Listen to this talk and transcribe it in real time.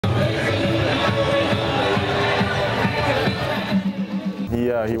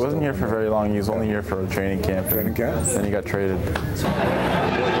He wasn't here for very long. He was only here for a training camp. Training camp? Then he got traded.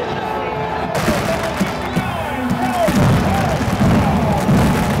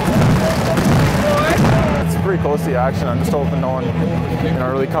 Pretty close to the action. I'm just hoping no one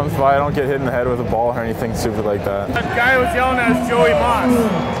really comes by. I don't get hit in the head with a ball or anything stupid like that. That guy was yelling at us, Joey Moss.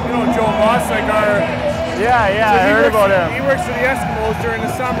 You know Joe Moss, like our... Yeah, I heard about him. He works for the Eskimos during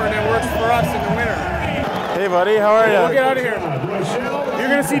the summer and then works for us in the winter. Hey buddy, how are you? We'll get out of here. You're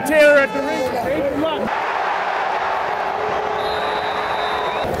going to see Taylor at the rink. Okay? Good luck.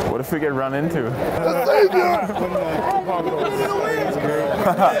 What if we get run into?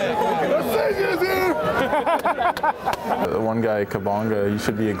 The one guy, Kabonga, he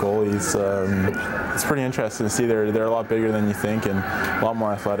should be a goalie. It's pretty interesting to see. They're a lot bigger than you think and a lot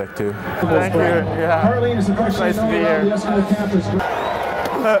more athletic too. Thank you. Yeah. It's nice to be here.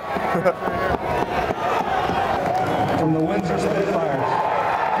 From the Windsor Spitfires,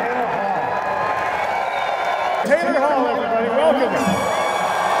 Taylor Hall, everybody. Welcome.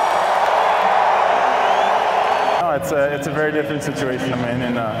 It's a very different situation I'm in,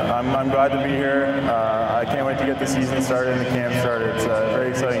 and I'm glad to be here. I can't wait to get the season started and the camp started. It's a very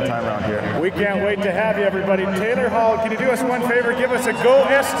exciting time around here. We can't wait to have you, everybody. Taylor Hall, can you do us one favor? Give us a go,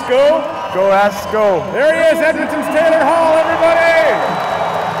 Esks, go. Go, Esks, go. There he is, Edmonton's Taylor Hall, everybody.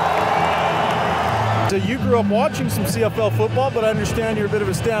 So you grew up watching some CFL football, but I understand you're a bit of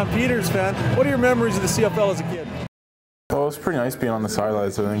a Stampeders fan. What are your memories of the CFL as a kid? Well, it was pretty nice being on the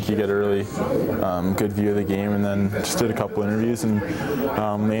sidelines. I think you get a really good view of the game, and then just did a couple interviews, and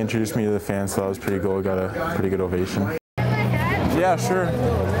they introduced me to the fans, so that was pretty cool. Got a pretty good ovation. Yeah, sure.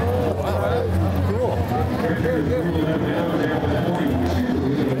 Cool.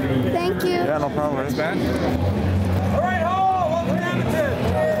 Thank you. Yeah, no problem. Where's Ben? All right, Hall, welcome to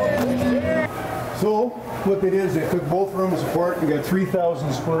Edmonton. So what they did is they took both rooms apart and got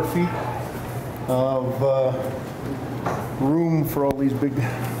 3,000 square feet of room for all these big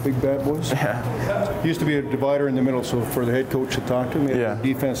bad boys. Yeah. Used to be a divider in the middle, so for the head coach to talk to me, Yeah.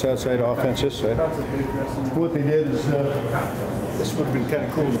 defense that side, offense this side. What they did is this would have been kind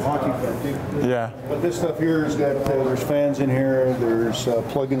of cool in the hockey field. Yeah. But this stuff here is that there's fans in here, there's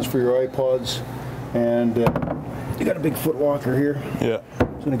plugins for your iPods, and you got a big foot walker here. Yeah.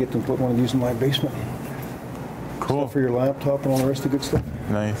 I'm gonna get them to put one of these in my basement. Cool. Stuff for your laptop and all the rest of the good stuff.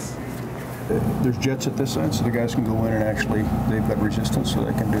 Nice. There's jets at this side, so the guys can go in and actually, they've got resistance, so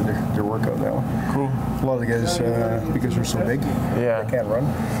they can do their workout that way. Cool. A lot of the guys, because they're so big, Yeah. they can't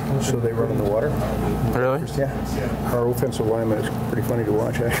run, so they run in the water. Really? Yeah. Our offensive lineman is pretty funny to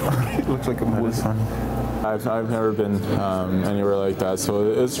watch, actually. It looks like a That movie. is funny. I've never been anywhere like that,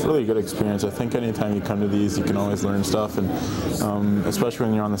 so it's really a good experience. I think anytime you come to these, you can always learn stuff, and especially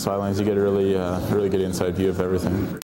when you're on the sidelines, you get a really good inside view of everything.